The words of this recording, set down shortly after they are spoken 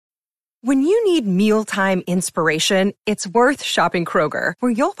When you need mealtime inspiration, it's worth shopping Kroger,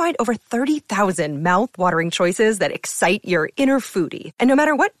 where you'll find over 30,000 mouth-watering choices that excite your inner foodie. And no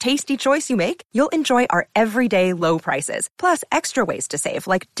matter what tasty choice you make, you'll enjoy our everyday low prices, plus extra ways to save,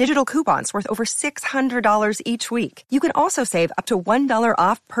 like digital coupons worth over $600 each week. You can also save up to $1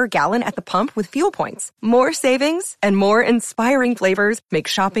 off per gallon at the pump with fuel points. More savings and more inspiring flavors make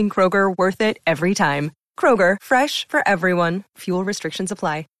shopping Kroger worth it every time. Kroger, fresh for everyone. Fuel restrictions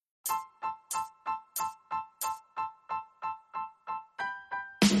apply.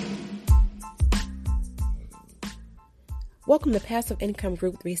 Welcome to Passive Income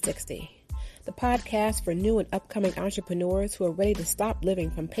Group 360, the podcast for new and upcoming entrepreneurs who are ready to stop living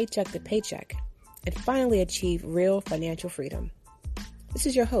from paycheck to paycheck and finally achieve real financial freedom. This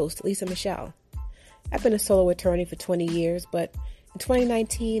is your host, Lisa Michelle. I've been a solo attorney for 20 years, but in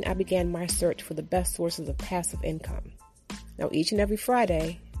 2019, I began my search for the best sources of passive income. Now, each and every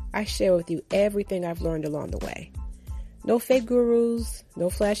Friday, I share with you everything I've learned along the way. No fake gurus, no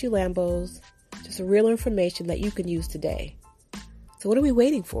flashy Lambos, just real information that you can use today. So what are we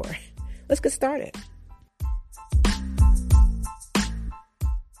waiting for? Let's get started.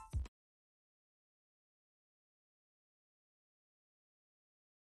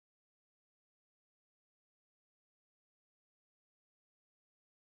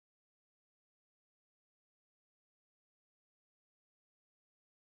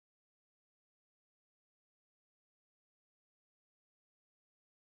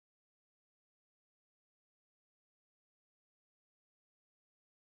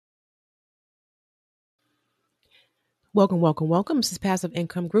 Welcome. This is Passive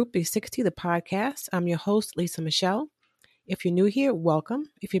Income Group 360, the podcast. I'm your host, Lisa Michelle. If you're new here, welcome.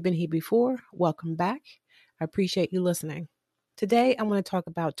 If you've been here before, welcome back. I appreciate you listening. Today, I'm going to talk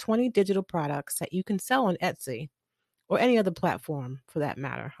about 20 digital products that you can sell on Etsy or any other platform for that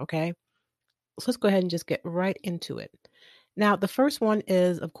matter, okay? So let's go ahead and just get right into it. Now, the first one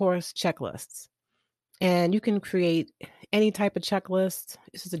is, of course, checklists. And you can create any type of checklist.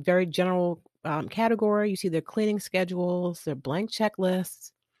 This is a very general category. You see their cleaning schedules, their blank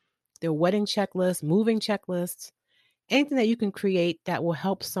checklists, their wedding checklists, moving checklists, anything that you can create that will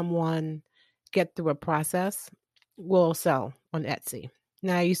help someone get through a process will sell on Etsy.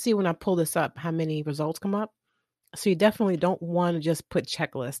 Now, you see when I pull this up, how many results come up. So you definitely don't want to just put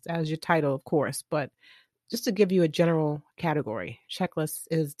checklist as your title, of course, but just to give you a general category, checklist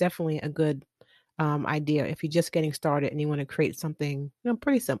is definitely a good idea if you're just getting started and you want to create something,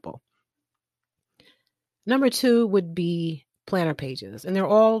 pretty simple. Number 2 would be planner pages, and they're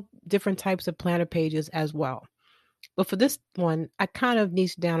all different types of planner pages as well. But for this one, I kind of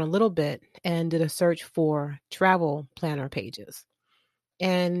niched down a little bit and did a search for travel planner pages.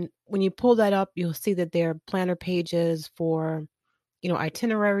 And when you pull that up, you'll see that there are planner pages for,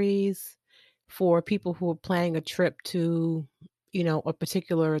 itineraries, for people who are planning a trip to, a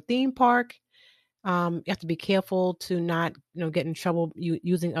particular theme park. You have to be careful to not, get in trouble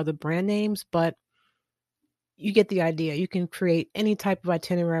using other brand names, but you get the idea. You can create any type of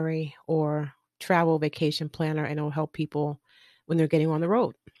itinerary or travel vacation planner, and it'll help people when they're getting on the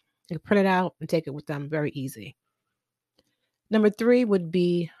road. You can print it out and take it with them. Very easy. Number 3 would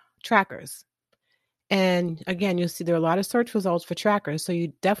be trackers. And again, you'll see there are a lot of search results for trackers, so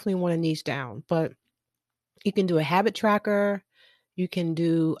you definitely want to niche down. But you can do a habit tracker. You can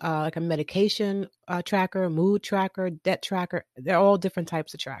do like a medication tracker, mood tracker, debt tracker. They're all different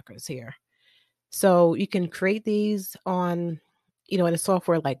types of trackers here. So you can create these on, in a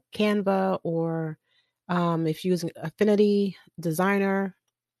software like Canva, or if you're using Affinity Designer,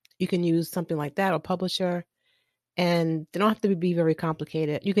 you can use something like that, or Publisher. And they don't have to be very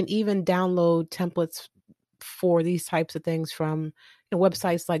complicated. You can even download templates for these types of things from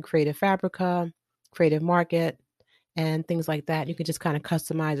websites like Creative Fabrica, Creative Market, and things like that. You can just kind of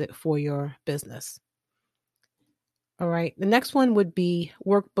customize it for your business. All right. The next one would be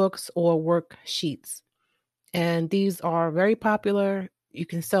workbooks or worksheets. And these are very popular. You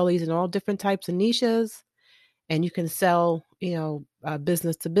can sell these in all different types of niches. And you can sell,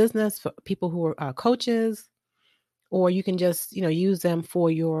 business to business for people who are coaches, or you can just, use them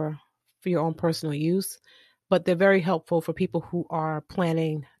for your own personal use. But they're very helpful for people who are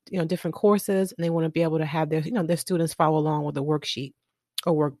planning, different courses, and they want to be able to have their, their students follow along with a worksheet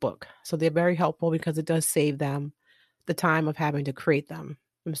or workbook. So they're very helpful because it does save them the time of having to create them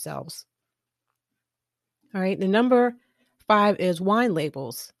themselves. All right. The number 5 is wine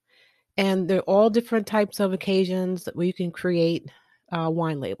labels. And they're all different types of occasions where you can create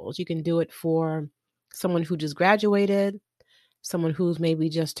wine labels. You can do it for someone who just graduated, someone who's maybe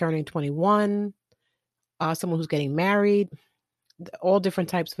just turning 21, someone who's getting married, all different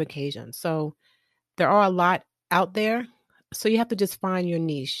types of occasions. So there are a lot out there. So you have to just find your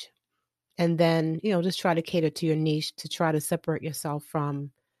niche and then, just try to cater to your niche to try to separate yourself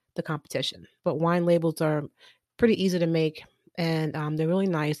from the competition. But wine labels are pretty easy to make and they're really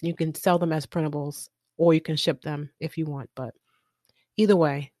nice. And you can sell them as printables or you can ship them if you want. But either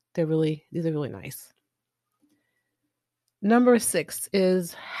way, these are really nice. Number 6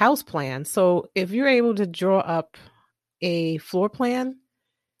 is house plan. So if you're able to draw up a floor plan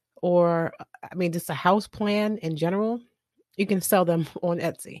or, just a house plan in general, you can sell them on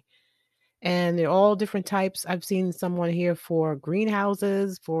Etsy. And they're all different types. I've seen someone here for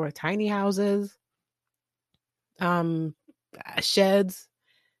greenhouses, for tiny houses, sheds.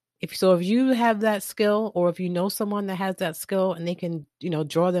 If you have that skill, or if you know someone that has that skill and they can,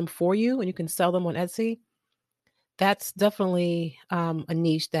 draw them for you and you can sell them on Etsy, that's definitely a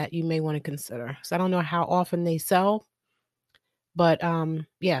niche that you may want to consider. So I don't know how often they sell, but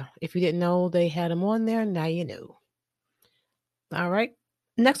yeah, if you didn't know they had them on there, now you know. All right.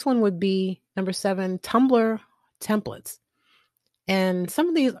 Next one would be number 7, Tumblr templates. And some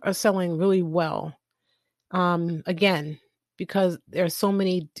of these are selling really well. Again, because there are so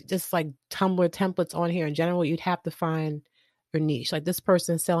many just like Tumblr templates on here in general, you'd have to find your niche. Like this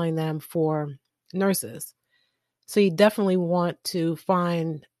person selling them for nurses. So you definitely want to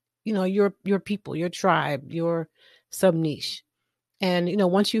find, your people, your tribe, your sub niche. And,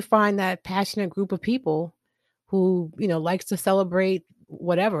 once you find that passionate group of people who, likes to celebrate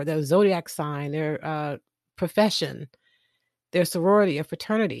whatever, their zodiac sign, their profession, their sorority or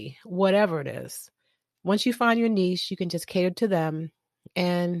fraternity, whatever it is. Once you find your niche, you can just cater to them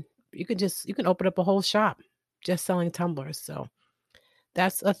and you can open up a whole shop just selling tumblers. So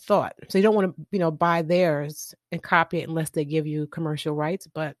that's a thought. So you don't want to, buy theirs and copy it unless they give you commercial rights,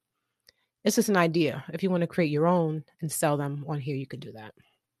 but it's just an idea. If you want to create your own and sell them on here, you can do that.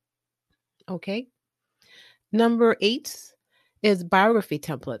 Okay. Number 8 is biography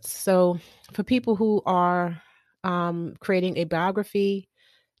templates. So for people who are creating a biography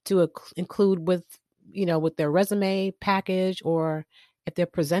to include with their resume package, or if they're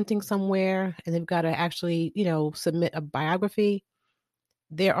presenting somewhere and they've got to actually, submit a biography,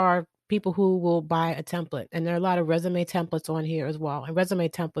 there are people who will buy a template. And there are a lot of resume templates on here as well. And resume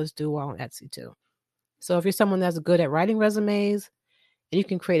templates do well on Etsy too. So if you're someone that's good at writing resumes and you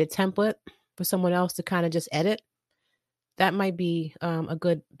can create a template for someone else to kind of just edit, that might be a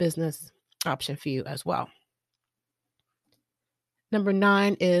good business option for you as well. Number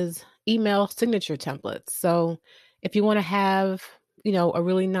 9 is email signature templates. So if you want to have, a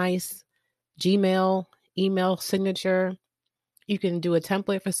really nice Gmail email signature, you can do a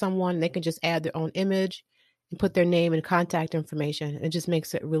template for someone. They can just add their own image and put their name and contact information. It just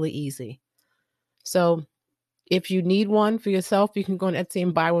makes it really easy. So if you need one for yourself, you can go on Etsy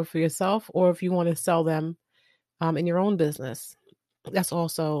and buy one for yourself. Or if you want to sell them in your own business, that's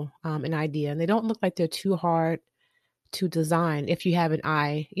also an idea. And they don't look like they're too hard to design if you have an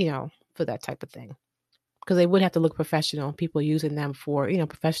eye, for that type of thing. Because they would have to look professional, people using them for,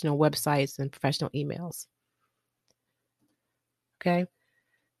 professional websites and professional emails. Okay.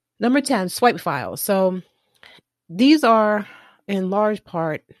 Number 10, swipe files. So these are in large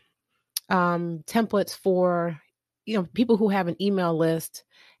part templates for, people who have an email list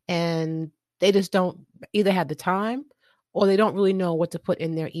and they just don't either have the time or they don't really know what to put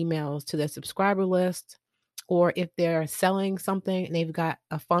in their emails to their subscriber list. Or if they're selling something and they've got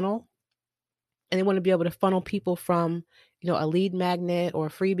a funnel and they want to be able to funnel people from, a lead magnet or a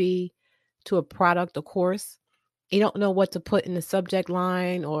freebie to a product or course, you don't know what to put in the subject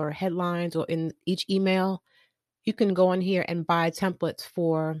line or headlines or in each email, you can go in here and buy templates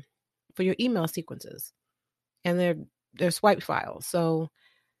for your email sequences. And they're swipe files. So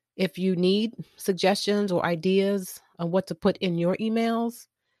if you need suggestions or ideas on what to put in your emails,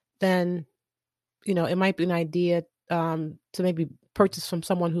 then it might be an idea to maybe purchase from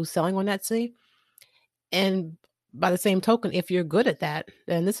someone who's selling on Etsy. And by the same token, if you're good at that,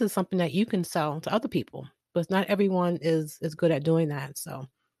 then this is something that you can sell to other people. But not everyone is good at doing that. So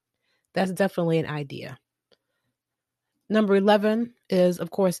that's definitely an idea. Number 11 is,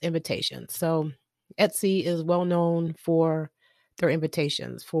 of course, invitations. So Etsy is well known for their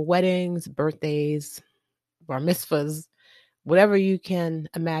invitations for weddings, birthdays, bar mitzvahs, whatever you can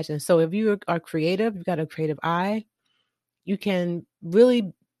imagine. So if you are creative, you've got a creative eye, you can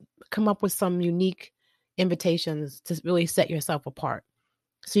really come up with some unique invitations to really set yourself apart.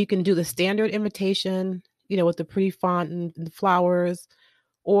 So you can do the standard invitation, with the pretty font and the flowers,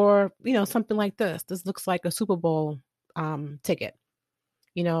 or, something like this. This looks like a Super Bowl ticket.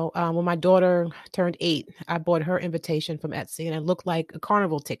 When my daughter turned 8, I bought her invitation from Etsy, and it looked like a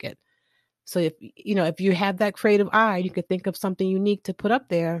carnival ticket. So if you have that creative eye, you could think of something unique to put up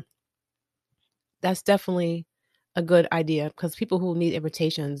there. That's definitely a good idea, because people who need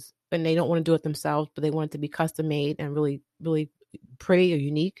invitations and they don't want to do it themselves, but they want it to be custom made and really, really pretty or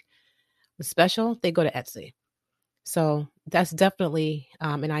unique, or special, they go to Etsy. So that's definitely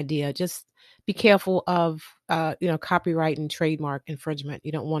an idea. Just be careful of copyright and trademark infringement.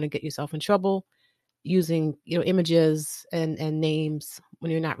 You don't want to get yourself in trouble using images and names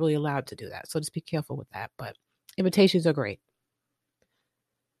when you're not really allowed to do that. So just be careful with that. But invitations are great.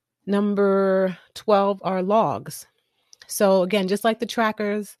 Number 12 are logs. So again, just like the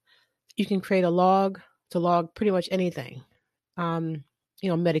trackers, you can create a log to log pretty much anything.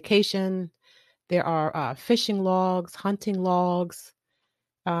 Medication. There are fishing logs, hunting logs,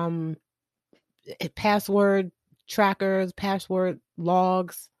 password trackers, password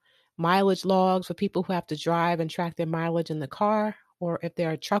logs, mileage logs for people who have to drive and track their mileage in the car, or if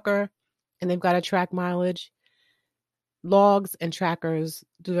they're a trucker and they've got to track mileage. Logs and trackers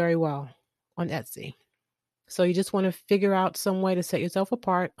do very well on Etsy. So you just want to figure out some way to set yourself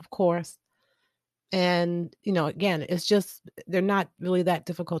apart, of course. And, again, it's just, they're not really that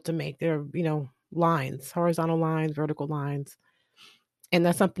difficult to make. They're, lines, horizontal lines, vertical lines. And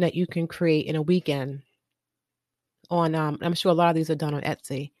that's something that you can create in a weekend on, I'm sure a lot of these are done on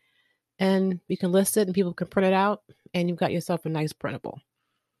Etsy. And you can list it and people can print it out, and you've got yourself a nice printable.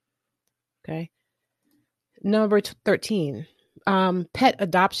 Okay. Number 13, pet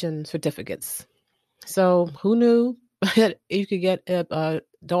adoption certificates. So who knew that you could get a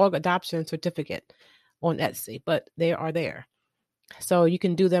dog adoption certificate on Etsy, but they are there. So you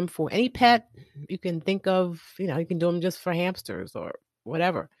can do them for any pet. You can think of, you can do them just for hamsters or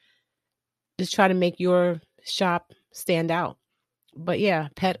whatever. Just try to make your shop stand out. But yeah,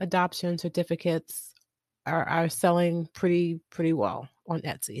 pet adoption certificates are selling pretty well on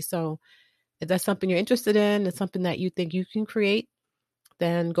Etsy. So if that's something you're interested in, it's something that you think you can create,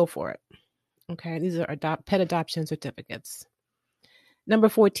 then go for it. Okay, these are pet adoption certificates. Number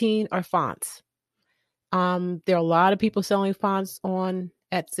 14 are fonts. There are a lot of people selling fonts on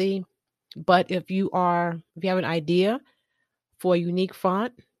Etsy, but if you have an idea for a unique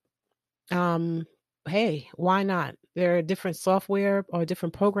font, hey, why not? There are different software or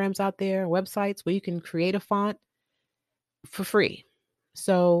different programs out there, websites where you can create a font for free.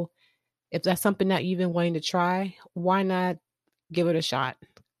 So if that's something that you've been wanting to try, why not give it a shot?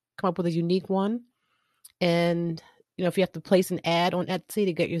 Come up with a unique one. And, if you have to place an ad on Etsy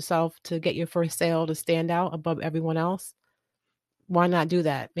to get your first sale to stand out above everyone else, why not do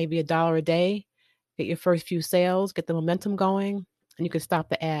that? Maybe $1 a day, get your first few sales, get the momentum going, and you can stop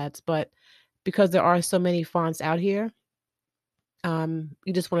the ads. But because there are so many fonts out here,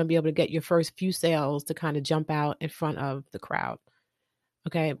 you just want to be able to get your first few sales to kind of jump out in front of the crowd.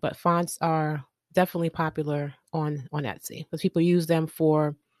 Okay, but fonts are definitely popular on Etsy because people use them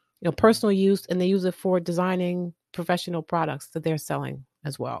for personal use, and they use it for designing professional products that they're selling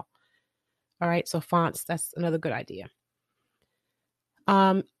as well. All right, so fonts, that's another good idea.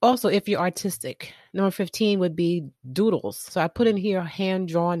 Also, if you're artistic, number 15 would be doodles. So I put in here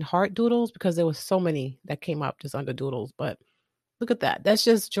hand-drawn heart doodles because there was so many that came up just under doodles. But look at that. That's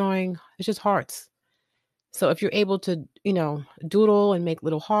just drawing. It's just hearts. So if you're able to, doodle and make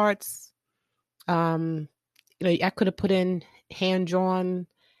little hearts, I could have put in hand-drawn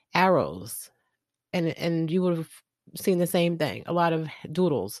arrows, and you would have seen the same thing. A lot of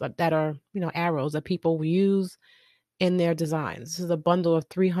doodles that are, arrows that people will use in their designs. This is a bundle of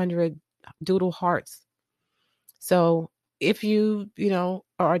 300 doodle hearts. So if you, are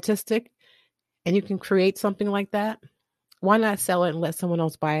artistic and you can create something like that, why not sell it and let someone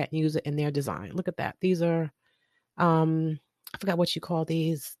else buy it and use it in their design? Look at that. These are, I forgot what you call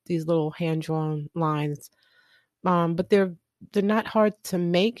these little hand-drawn lines. But they're not hard to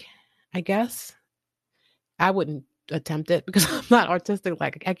make, I guess. I wouldn't attempt it because I'm not artistic.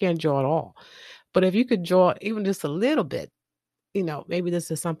 Like, I can't draw at all. But if you could draw even just a little bit, maybe this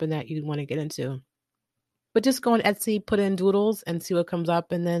is something that you want to get into. But just go on Etsy, put in doodles and see what comes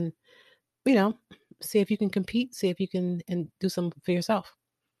up. And then, see if you can compete, see if you can and do some for yourself.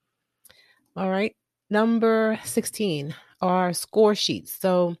 All right. Number 16 are score sheets.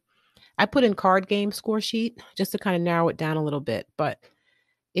 So I put in card game score sheet just to kind of narrow it down a little bit. But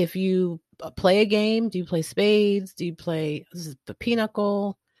if you play a game, do you play spades? Do you play the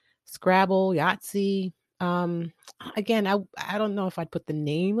pinochle, Scrabble, Yahtzee? Again, I don't know if I'd put the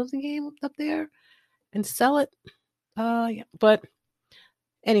name of the game up there and sell it. Yeah, but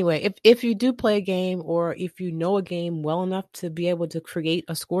Anyway, if you do play a game, or if you know a game well enough to be able to create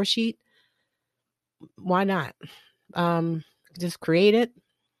a score sheet, why not? Just create it.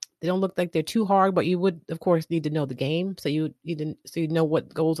 They don't look like they're too hard, but you would, of course, need to know the game, so you know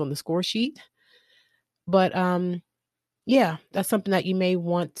what goes on the score sheet. But yeah, that's something that you may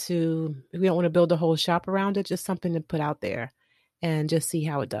want to. If you don't want to build a whole shop around it, just something to put out there, and just see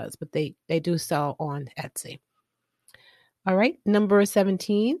how it does. But they do sell on Etsy. All right, number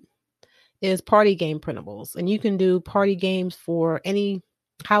 17 is party game printables, and you can do party games for any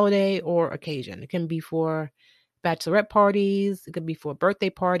holiday or occasion. It can be for bachelorette parties. It could be for a birthday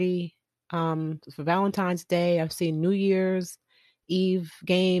party, for Valentine's Day. I've seen New Year's Eve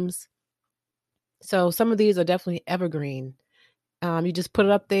games. So some of these are definitely evergreen. You just put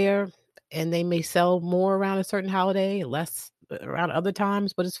it up there, and they may sell more around a certain holiday, less around other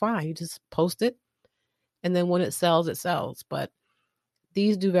times, but it's fine. You just post it, and then when it sells, it sells. But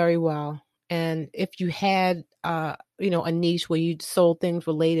these do very well. And if you had, a niche where you sold things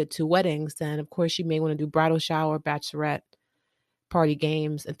related to weddings, then of course you may want to do bridal shower, bachelorette, party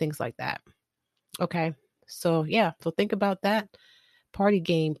games, and things like that. Okay. So yeah, so think about that. Party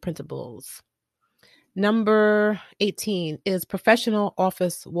game printables. Number 18 is professional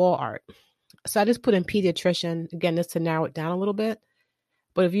office wall art. So I just put in pediatrician, again, just to narrow it down a little bit.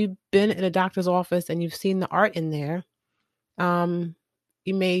 But if you've been in a doctor's office and you've seen the art in there,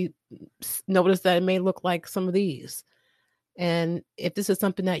 you may notice that it may look like some of these. And if this is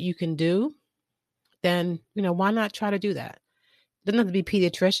something that you can do, then, why not try to do that? It doesn't have to be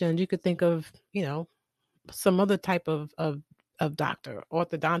pediatrician. You could think of, some other type of doctor,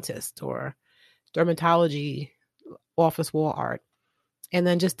 orthodontist, or dermatology office wall art. And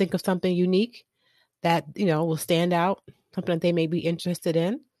then just think of something unique that, will stand out, something that they may be interested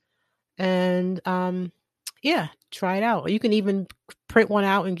in. And yeah, try it out. Or you can even print one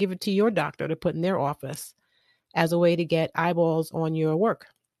out and give it to your doctor to put in their office as a way to get eyeballs on your work.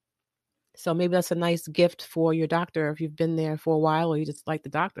 So maybe that's a nice gift for your doctor if you've been there for a while, or you just like the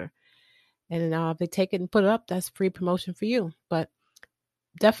doctor. And if they take it and put it up, that's free promotion for you. But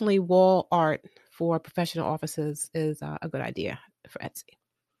definitely wall art for professional offices is a good idea for Etsy.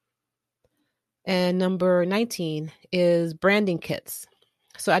 And number 19 is branding kits.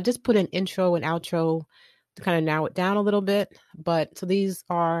 So I just put an intro and outro to kind of narrow it down a little bit. But so these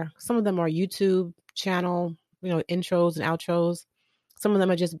are, some of them are YouTube channel, intros and outros. Some of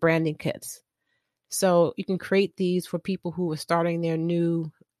them are just branding kits. So you can create these for people who are starting a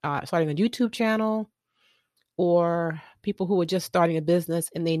YouTube channel, or people who are just starting a business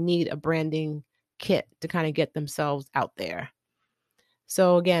and they need a branding kit to kind of get themselves out there.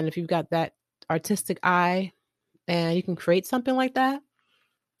 So again, if you've got that artistic eye and you can create something like that,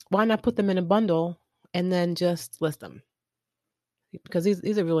 why not put them in a bundle and then just list them? Because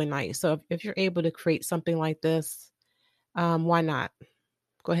these are really nice. So if you're able to create something like this, why not?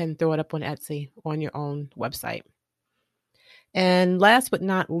 Go ahead and throw it up on Etsy on your own website. And last but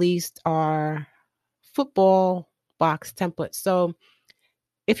not least are football box templates. So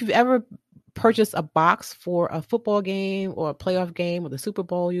if you've ever purchased a box for a football game or a playoff game or the Super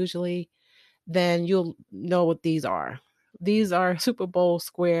Bowl usually, then you'll know what these are. These are Super Bowl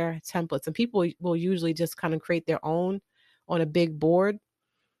square templates, and people will usually just kind of create their own on a big board.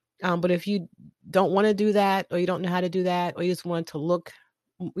 But if you don't want to do that, or you don't know how to do that, or you just want to look,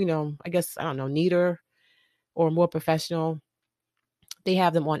 neater or more professional, they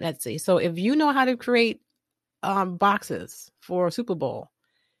have them on Etsy. So if you know how to create boxes for Super Bowl,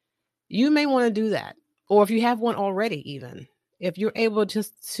 you may want to do that. Or if you have one already, even if you're able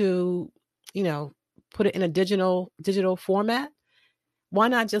just to, put it in a digital format, why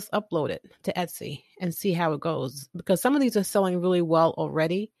not just upload it to Etsy and see how it goes? Because some of these are selling really well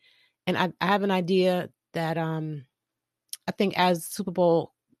already. And I have an idea that I think as Super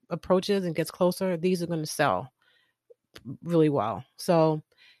Bowl approaches and gets closer, these are going to sell really well. So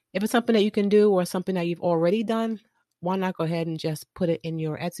if it's something that you can do, or something that you've already done, why not go ahead and just put it in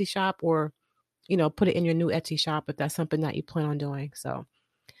your Etsy shop, or, put it in your new Etsy shop if that's something that you plan on doing. So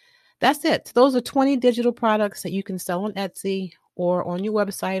that's it. Those are 20 digital products that you can sell on Etsy or on your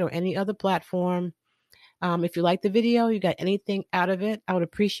website or any other platform. If you like the video, you got anything out of it, I would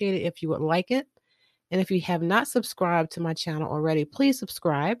appreciate it if you would like it. And if you have not subscribed to my channel already, please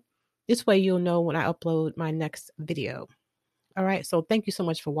subscribe. This way you'll know when I upload my next video. All right. So thank you so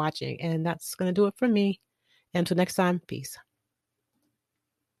much for watching. And that's going to do it for me. Until next time, peace.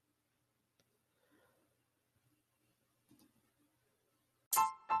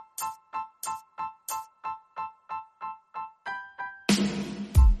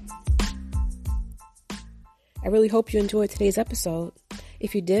 I really hope you enjoyed today's episode.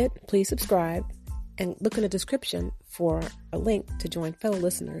 If you did, please subscribe and look in the description for a link to join fellow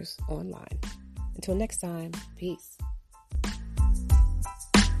listeners online. Until next time, peace.